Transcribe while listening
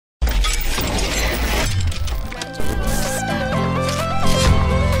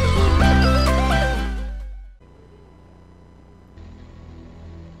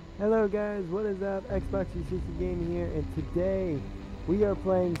Hello guys, what is up? XBOX360GAMING here, and today we are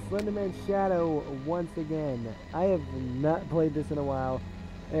playing Slenderman's Shadow once again. I have not played this in a while.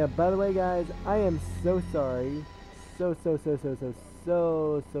 And by the way guys, I am so sorry. So sorry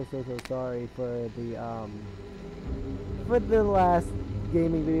for the last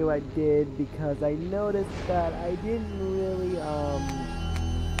gaming video I did, because I noticed that I didn't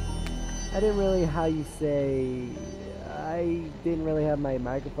really, how you say, I didn't really have my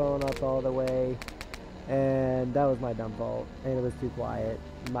microphone up all the way, and that was my dumb fault, and it was too quiet.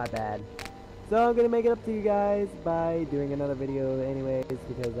 My bad. So I'm gonna make it up to you guys by doing another video anyways,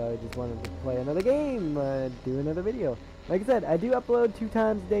 because I just wanted to play another game, do another video. Like I said, I do upload 2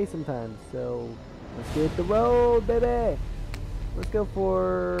 times a day sometimes, so let's get the road, baby. We're gonna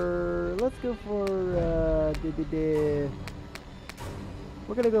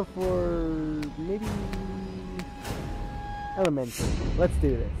go for maybe elementary. Let's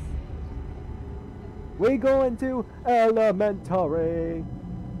do this. We going to elementary.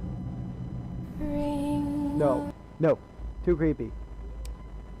 No, too creepy.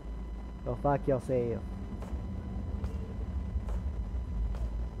 Oh fuck yourself.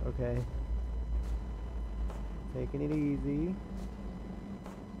 Okay, taking it easy.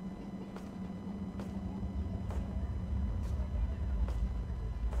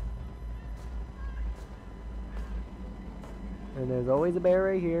 And there's always a bear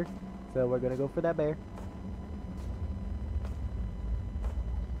right here, so we're gonna go for that bear.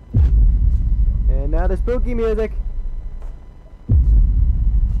 And now the spooky music.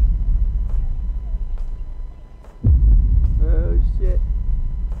 Oh shit.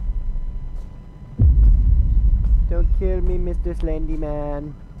 Don't kill me, Mr. Slendy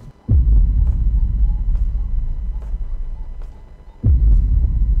man.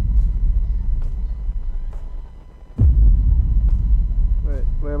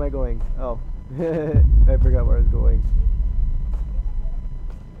 Where am I going? Oh, I forgot where I was going.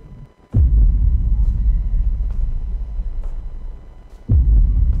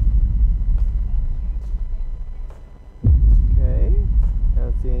 Okay, I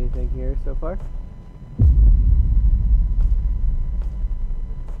don't see anything here so far.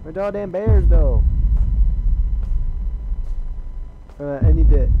 Where's all damn bears though? I need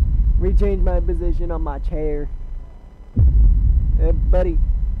to rechange my position on my chair. Hey buddy,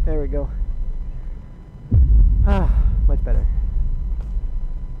 there we go. Ah, much better.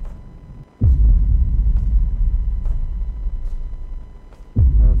 I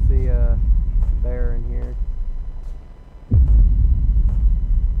don't see a bear in here.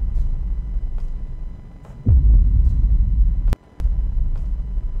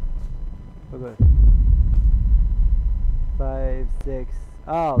 What's that? 5, 6.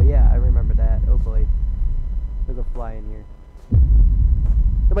 Oh yeah, I remember that. Oh boy, there's a fly in here.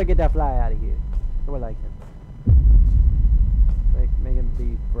 Somebody get that fly out of here. Nobody likes him. Make him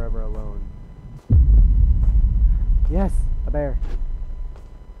be forever alone. Yes, a bear.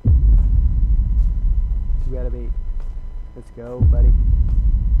 2 out of 8. Let's go, buddy.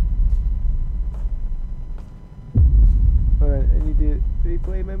 Alright, I need to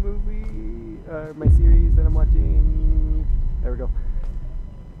replay my movie, my series that I'm watching. There we go.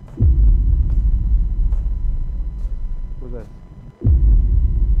 What's that?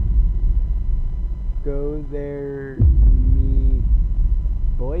 Go there, me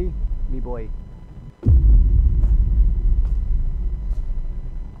boy. You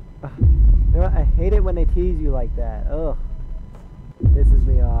know what? I hate it when they tease you like that. Ugh, pisses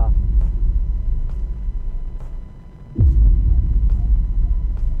me off.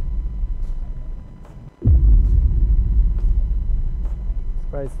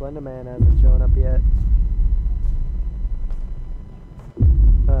 Surprised Slenderman hasn't shown up yet.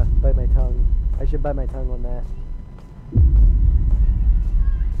 Bite my tongue. I should bite my tongue on that.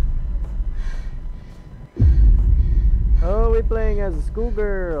 Oh, we're playing as a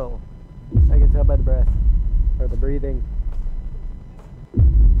schoolgirl. I can tell by the breath. Or the breathing.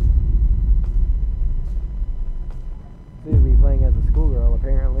 Seems to be playing as a schoolgirl,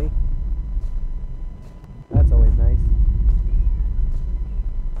 apparently. That's always nice.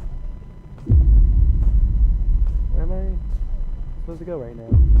 Where am I supposed to go right now?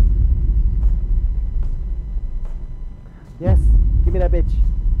 Yes! Give me that bitch!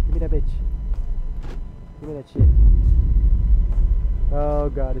 Give me that bitch! Give me that shit. Oh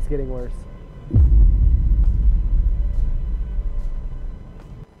god, it's getting worse.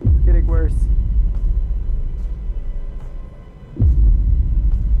 It's getting worse.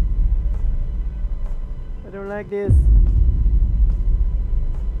 I don't like this.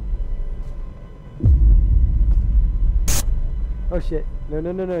 Oh shit, No,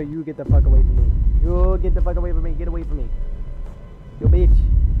 no, no, no. You get the fuck away from me. You get the fuck away from me. Get away from me. You bitch.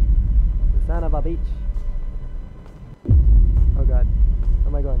 You son of a bitch. Oh god. Where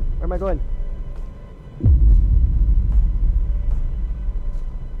am I going? Where am I going?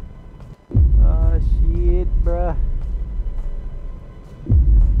 Oh shit, bruh.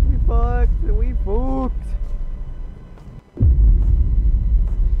 We fucked. We fucked.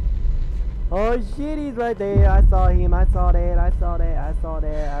 Oh shit, he's right there. I saw him. I saw that. I saw that. I saw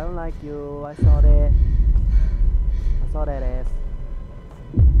that. I don't like you. I saw that. I saw that ass.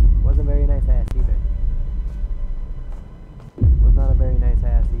 Wasn't very nice ass either. Was not a very nice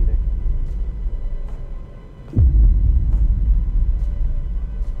ass either.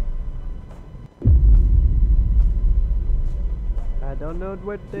 I don't know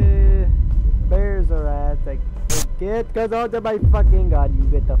what the bears are at. Like, get, cause oh my fucking god, you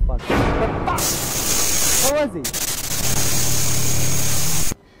get the fuck. The fuck? Where was he?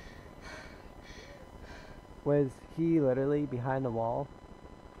 Was he literally behind the wall?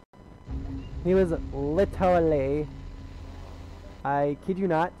 He was literally, I kid you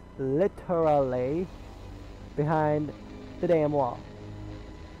not, literally behind the damn wall.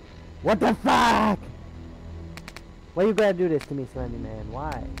 What the fuck? Why you gotta do this to me, Slendy man?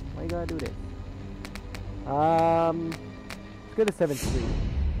 Why? Why you gotta do this? Let's go to 7th Street.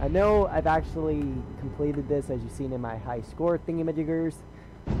 I know I've actually completed this, as you've seen in my high score thingamajiggers.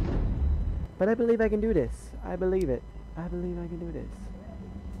 But I believe I can do this. I believe it. I believe I can do this.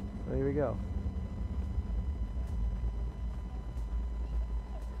 So here we go.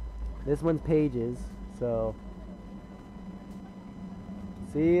 This one's pages, so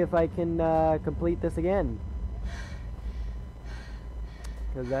see if I can complete this again.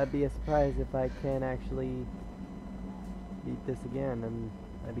 Because that'd be a surprise if I can actually beat this again, and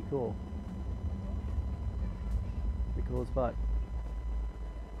that'd be cool. Be cool as fuck.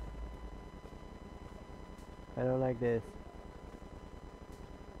 I don't like this.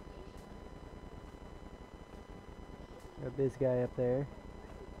 Got this guy up there.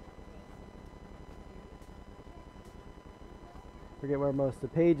 Forget where most of the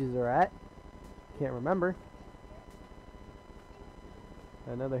pages are at. Can't remember.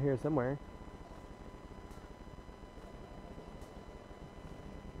 I know they're here somewhere.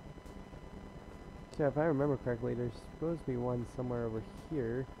 Yeah, if I remember correctly, there's supposed to be one somewhere over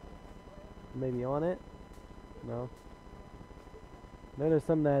here. Maybe on it? No. No, there's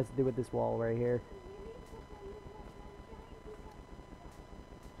something that has to do with this wall right here.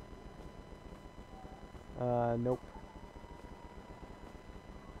 Nope.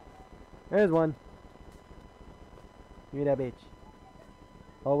 There's one. Give me that bitch.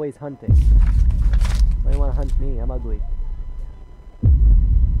 Always hunting. Why do you want to hunt me? I'm ugly.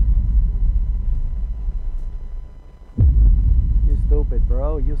 You stupid,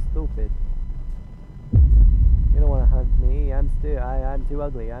 bro. You stupid. You don't want to hunt me. I'm too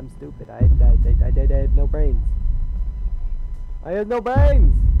ugly. I'm stupid. I have no brains. I have no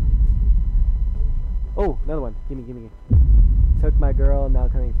brains. Oh, another one. Gimme. Took my girl, now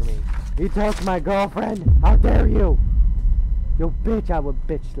coming for me. You took my girlfriend. How dare you? You bitch, I would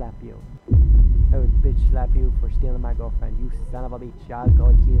bitch slap you. I would bitch slap you for stealing my girlfriend. You son of a bitch. I'll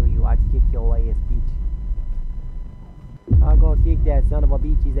go kill you. I'll kick your ass, bitch. I'll go kick that son of a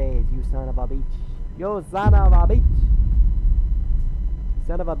bitch's ass. You son of a bitch. You son of a bitch.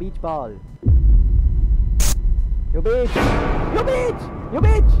 Son of a beach ball. You bitch. You bitch. You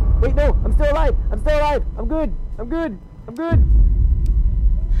bitch. Wait, no. I'm still alive. I'm still alive. I'm good. I'm good. I'm good.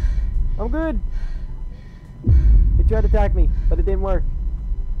 I'm good. He tried to attack me, but it didn't work.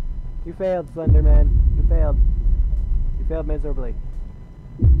 You failed, Slenderman. You failed. You failed miserably.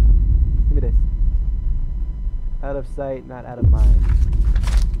 Give me this. Out of sight, not out of mind.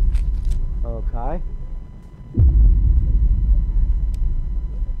 Okay.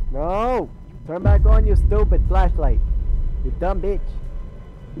 No! Turn back on, you stupid flashlight. You dumb bitch.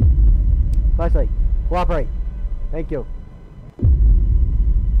 Flashlight. Cooperate. Thank you.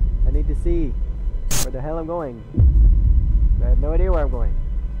 I need to see where the hell I'm going. I have no idea where I'm going.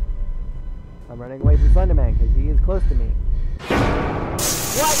 I'm running away from Slenderman because he is close to me.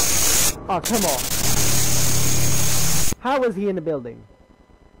 What? Oh, come on. How was he in the building?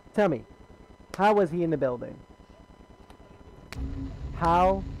 Tell me. How was he in the building?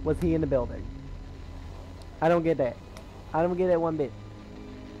 How was he in the building? I don't get that. I don't get that one bit.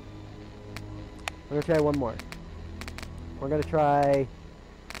 We're gonna try one more. We're gonna try...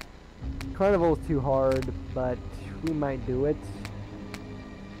 Carnival's too hard, but we might do it.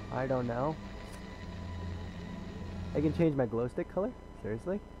 I don't know. I can change my glow stick color?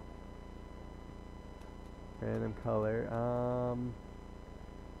 Seriously? Random color.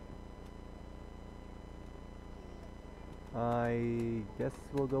 I guess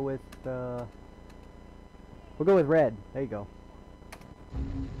we'll go with red. There you go.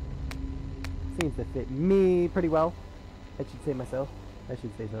 Seems to fit me pretty well. I should say myself. I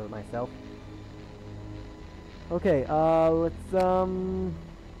should say so myself. Okay, let's go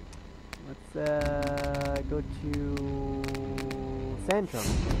to Santrum.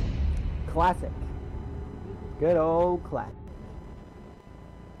 Classic. Good old classic.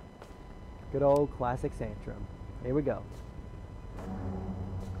 Good old classic Santrum. Here we go.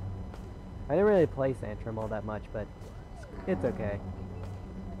 I didn't really play Santrum all that much, but it's okay.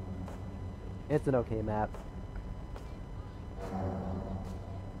 It's an okay map.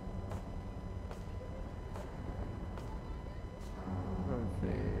 Let's see.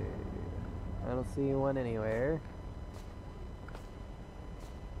 I don't see one anywhere.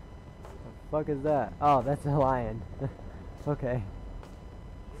 The fuck is that? Oh, that's a lion. Okay.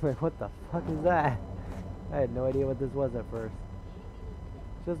 Wait, what the fuck is that? I had no idea what this was at first.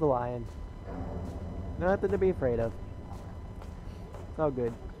 It's just a lion. Nothing to be afraid of. It's all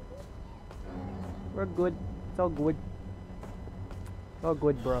good. We're good. It's all good. It's all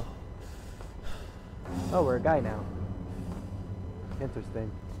good, bro. Oh, we're a guy now. Interesting.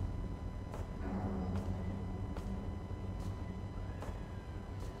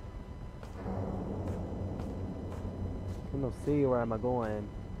 I don't see where am I going.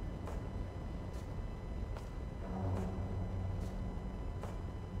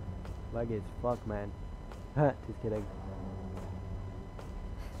 Laggy as fuck, man. Just kidding.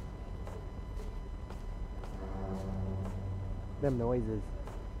 Them noises.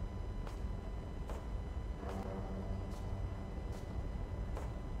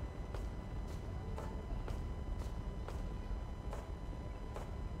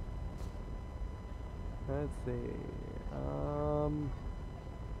 Let's see.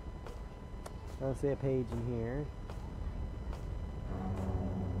 Don't see a page in here.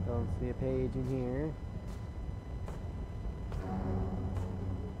 Don't see a page in here.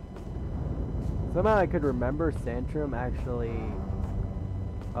 Somehow I could remember Santrum actually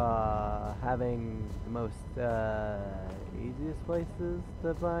having the most easiest places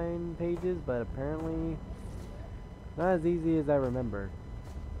to find pages, but apparently not as easy as I remember.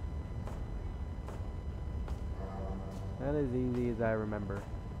 Not as easy as I remember.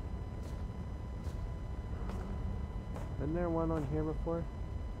 Wasn't there one on here before?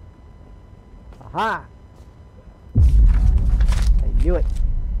 Aha! I knew it!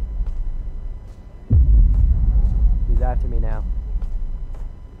 He's after me now.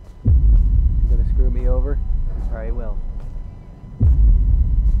 He's gonna screw me over? He probably will.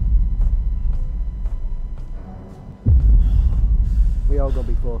 We all gonna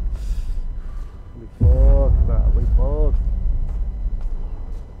be fucked. We fucked, bro. We fucked.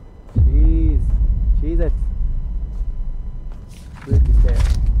 Jeez. Jeez it. Rude to stare.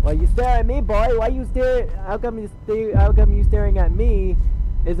 Well, you stare at me, boy. Why you stare? How come you staring at me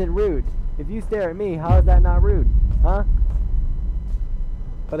isn't rude? If you stare at me, how is that not rude? Huh?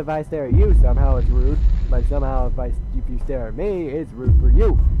 But if I stare at you, somehow it's rude. But somehow if you stare at me, it's rude for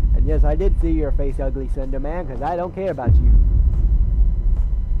you. And yes, I did see your face, ugly Slenderman, because I don't care about you.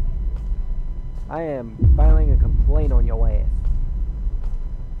 I am filing a complaint on your ass.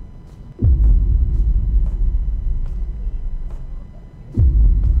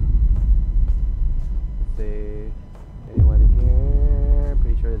 Let's see. Anyone in here?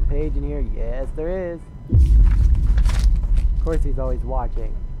 Pretty sure there's a page in here. Yes, there is. Of course he's always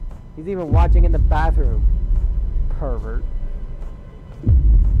watching. He's even watching in the bathroom. Pervert.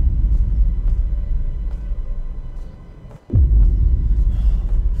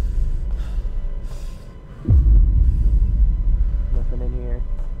 Nothing in here.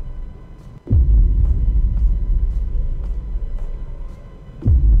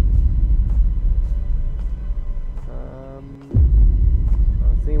 I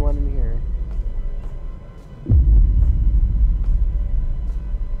don't see one in here.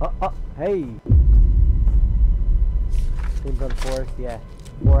 Oh, hey! Team from the forest, yeah.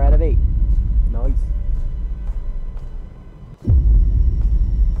 4 out of 8. Nice.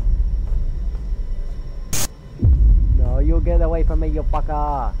 No, you get away from me, you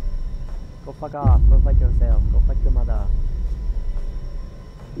fucker! Go fuck off. Go fuck yourself. Go fuck your mother.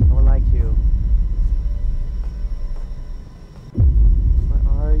 No one likes you. Where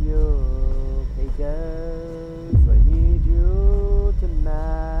are you, pages? I need you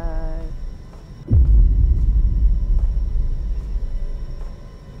tonight.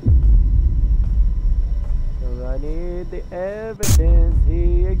 Cause I need the evidence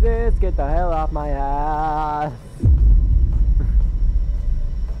he exists. Get the hell off my ass.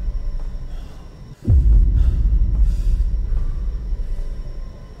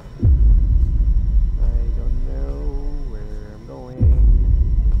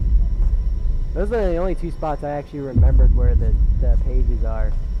 Those are the only two spots I actually remembered where the pages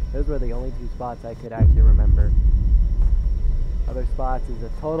are. Those were the only two spots I could actually remember. Other spots is a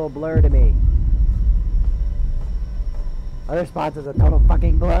total blur to me. Other spots is a total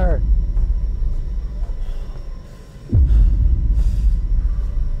fucking blur.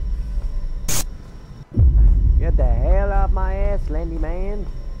 Get the hell off my ass, Slendy man.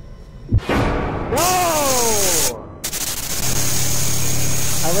 Whoa!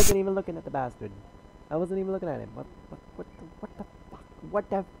 I wasn't even looking at the bastard. I wasn't even looking at him. What the fuck? What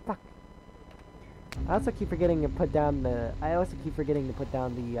the fuck? I also keep forgetting to put down the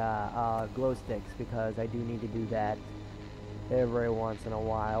glow sticks because I do need to do that every once in a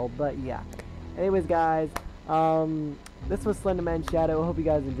while. But yeah. Anyways, guys, this was Slenderman's Shadow. I hope you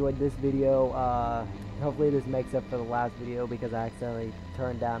guys enjoyed this video. Hopefully this makes up for the last video because I accidentally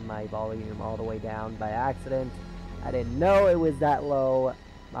turned down my volume all the way down by accident. I didn't know it was that low.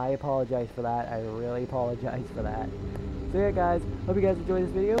 I apologize for that. I really apologize for that. So yeah, guys, hope you guys enjoyed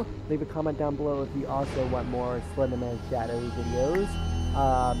this video. Leave a comment down below if you also want more Slenderman's Shadow videos.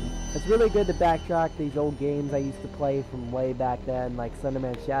 It's really good to backtrack these old games I used to play from way back then, like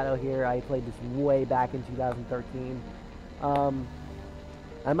Slenderman's Shadow here. I played this way back in 2013.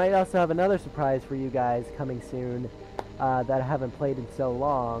 I might also have another surprise for you guys coming soon that I haven't played in so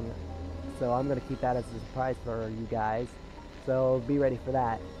long. So I'm going to keep that as a surprise for you guys. So be ready for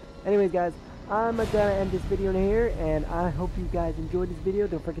that. Anyways, guys, I'm going to end this video here, and I hope you guys enjoyed this video.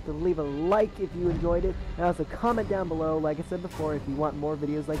 Don't forget to leave a like if you enjoyed it, and also comment down below, like I said before, if you want more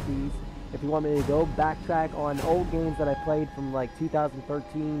videos like these. If you want me to go backtrack on old games that I played from like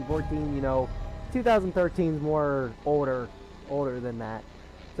 2013, 14, you know, 2013 is more older than that.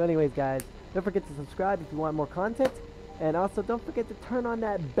 So anyways, guys, don't forget to subscribe if you want more content, and also don't forget to turn on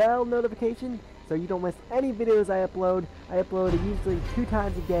that bell notification so you don't miss any videos I upload. I upload usually 2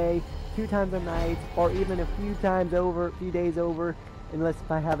 times a day, 2 times a night, or even a few days over, unless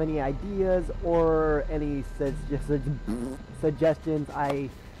if I have any ideas or any suggestions I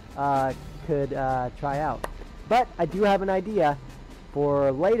could try out. But I do have an idea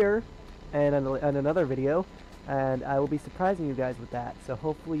for later and on another video, and I will be surprising you guys with that, so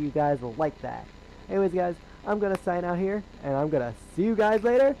hopefully you guys will like that. Anyways, guys, I'm gonna sign out here, and I'm gonna see you guys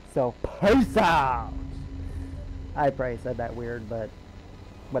later, so peace out! I probably said that weird, but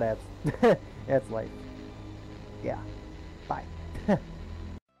whatevs. It's life. Yeah. Bye.